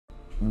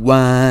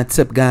What's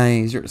up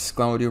guys, here's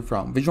Claudio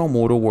from Visual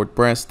Modo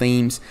WordPress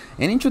themes,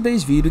 and in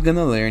today's video we're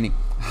gonna learn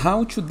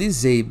how to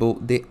disable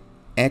the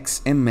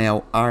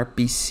XML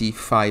RPC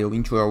file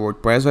into your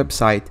WordPress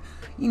website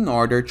in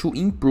order to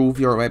improve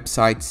your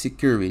website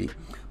security.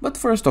 But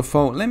first of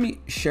all, let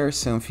me share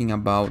something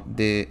about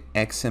the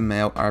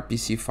XML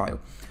RPC file.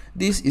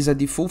 This is a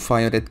default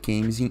file that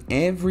comes in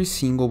every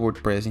single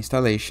WordPress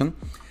installation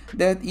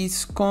that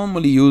is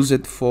commonly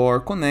used for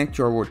connect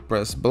your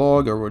WordPress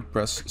blog, your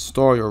WordPress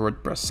store, your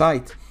WordPress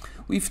site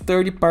with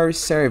third-party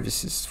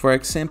services. For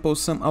example,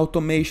 some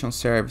automation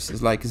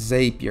services like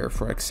Zapier,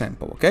 for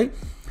example, okay?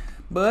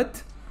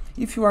 But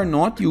if you are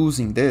not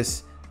using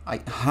this, I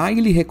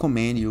highly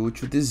recommend you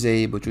to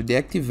disable, to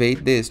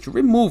deactivate this, to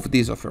remove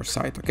this off your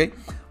site, okay?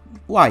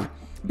 Why?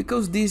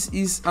 Because this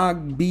is a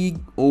big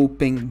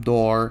open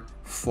door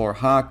for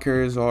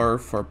hackers or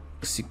for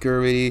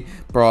security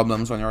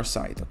problems on your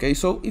site, okay?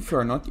 So if you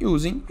are not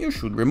using, you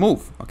should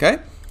remove, okay?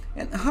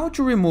 And how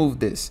to remove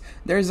this?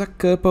 There's a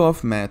couple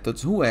of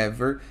methods.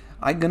 However,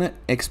 I'm gonna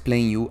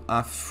explain you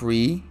a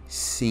free,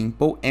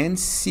 simple and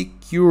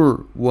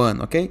secure one,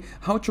 okay?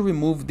 How to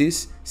remove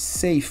this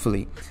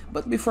safely.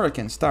 But before I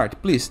can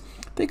start, please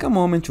take a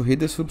moment to hit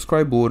the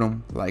subscribe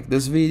button, like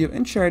this video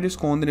and share this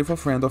content with a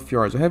friend of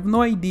yours. I have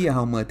no idea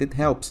how much it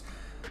helps,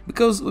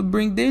 because we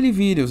bring daily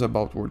videos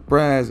about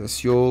WordPress,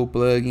 SEO,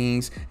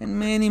 plugins, and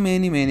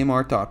many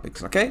more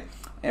topics, okay?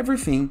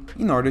 Everything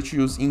in order to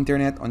use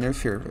internet on your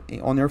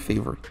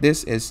favor.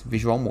 This is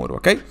Visual Modo,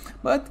 okay?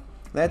 But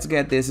let's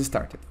get this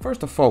started.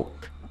 First of all,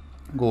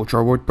 go to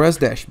our WordPress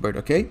dashboard,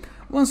 okay?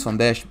 Once on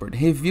dashboard,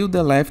 review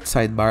the left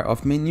sidebar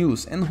of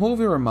menus and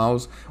hover your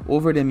mouse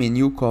over the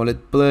menu called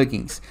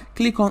plugins.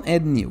 Click on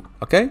add new,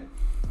 okay?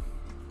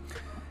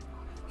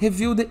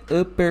 Review the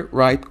upper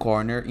right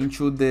corner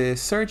into the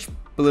search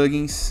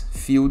plugins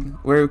field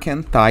where you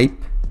can type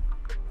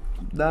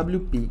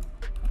WP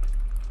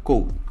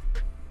code,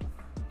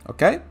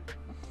 okay?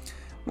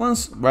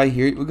 Once right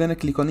here, we're gonna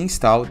click on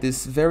install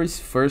this very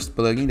first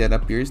plugin that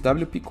appears,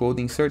 WP code,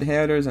 insert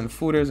headers and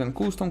footers and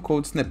custom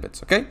code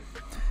snippets, okay?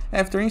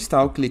 After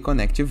install, click on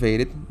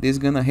activate it. This is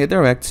gonna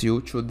redirect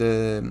you to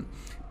the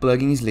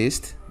plugins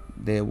list,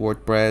 the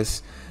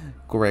WordPress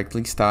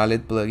correctly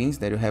installed plugins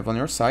that you have on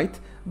your site.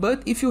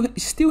 But if you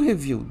still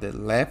review the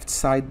left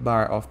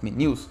sidebar of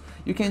menus,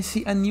 you can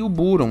see a new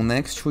button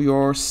next to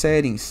your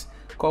settings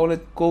called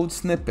code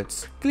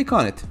snippets. Click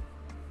on it.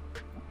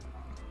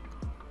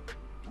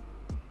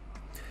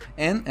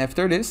 And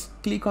after this,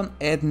 click on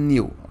add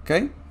new,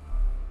 okay?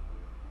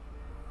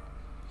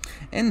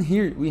 And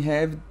here we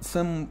have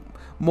some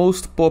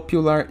most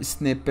popular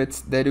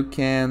snippets that you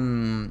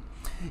can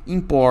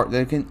import, that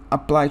you can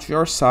apply to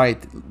your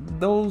site.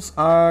 Those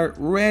are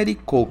ready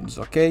codes,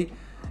 okay?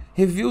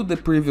 Review the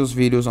previous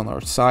videos on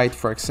our site,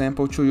 for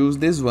example, to use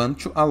this one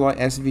to allow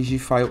SVG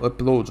file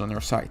uploads on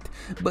your site.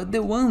 But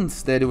the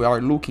ones that we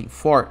are looking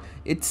for,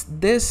 it's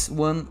this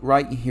one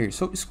right here.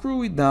 So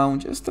scroll it down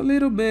just a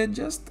little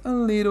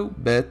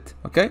bit,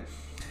 okay?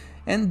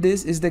 And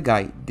this is the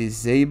guy,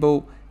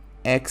 disable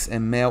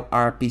XML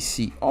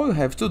RPC. All you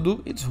have to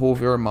do is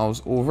hover your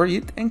mouse over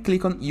it and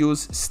click on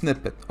use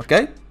snippet,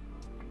 okay?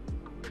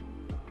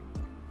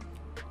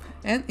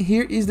 And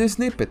here is the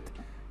snippet.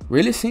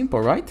 Really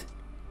simple, right?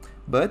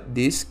 But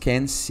this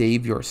can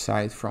save your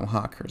site from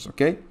hackers,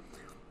 okay?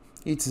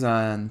 It's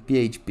an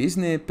PHP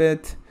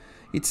snippet,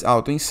 it's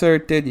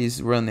auto-inserted,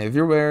 it's run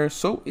everywhere,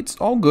 so it's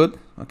all good,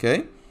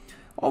 okay?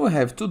 All we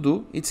have to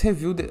do is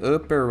review the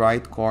upper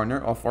right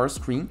corner of our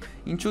screen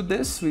into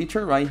this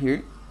switcher right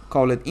here,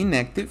 call it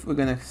inactive. We're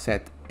gonna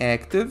set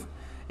active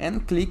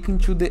and click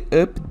into the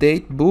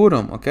update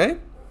button, okay?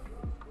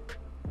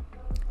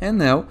 And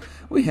now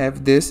we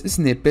have this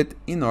snippet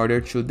in order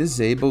to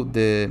disable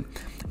the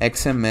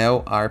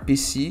XML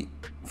RPC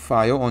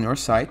file on your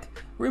site.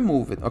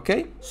 Remove it,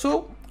 okay?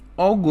 So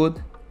all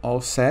good,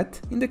 all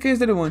set. In the case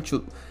that you want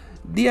to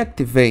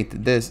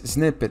deactivate this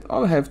snippet,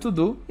 all you have to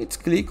do is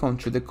click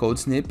onto the code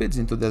snippets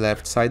into the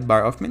left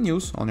sidebar of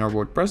menus on your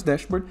WordPress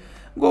dashboard.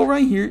 Go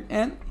right here,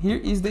 and here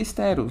is the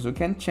status. You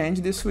can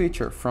change the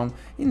switcher from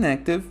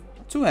inactive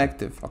to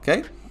active,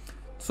 okay?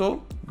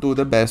 So do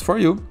the best for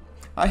you.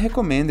 I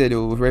recommend that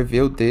you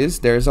review this.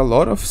 There's a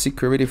lot of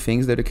security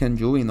things that you can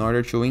do in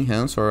order to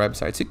enhance your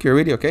website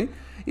security, okay?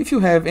 If you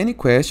have any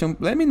question,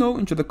 let me know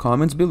into the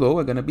comments below.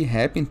 I'm gonna be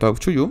happy and talk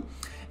to you.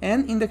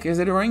 And in the case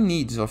that you are in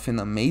need of an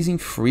amazing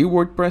free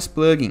WordPress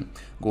plugin,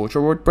 go to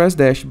your WordPress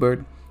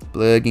dashboard,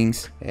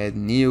 plugins, add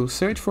new,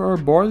 search for our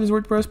borderless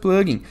WordPress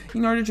plugin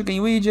in order to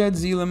gain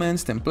widgets,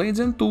 elements, templates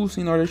and tools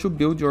in order to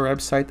build your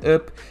website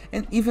up,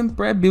 and even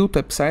pre-built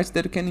websites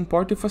that you can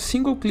import with a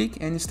single click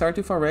and start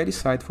with a ready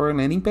site for a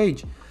landing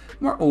page.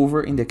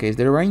 Moreover, in the case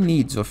that you are in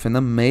need of an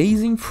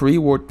amazing free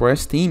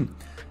WordPress theme,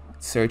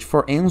 search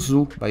for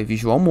Enzo by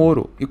Visual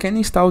Modo. You can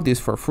install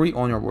this for free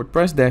on your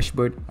WordPress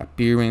dashboard,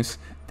 appearance,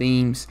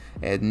 themes,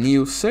 add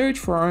new, search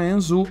for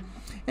Enzo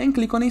and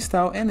click on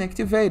install and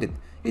activate it.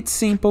 It's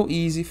simple,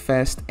 easy,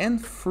 fast,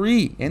 and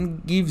free,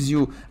 and gives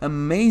you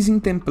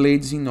amazing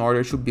templates in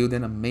order to build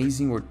an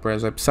amazing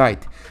WordPress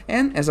website.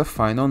 And as a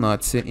final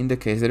note, in the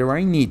case that there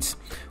are needs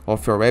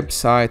of your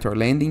website or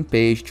landing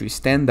page to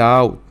stand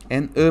out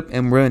and up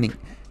and running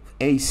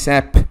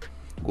ASAP,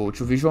 go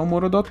to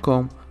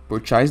visualmodo.com,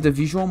 purchase the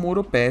Visual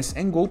Modo Pass,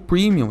 and go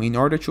premium in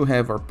order to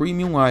have our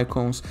premium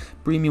icons,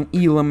 premium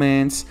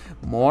elements,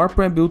 more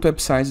pre-built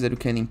websites that you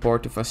can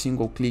import with a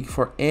single click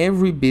for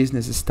every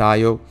business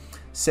style,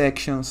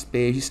 sections,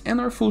 pages, and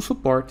our full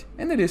support.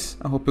 And it is.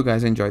 I hope you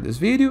guys enjoyed this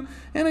video,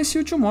 and I see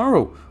you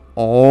tomorrow.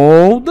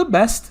 All the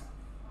best!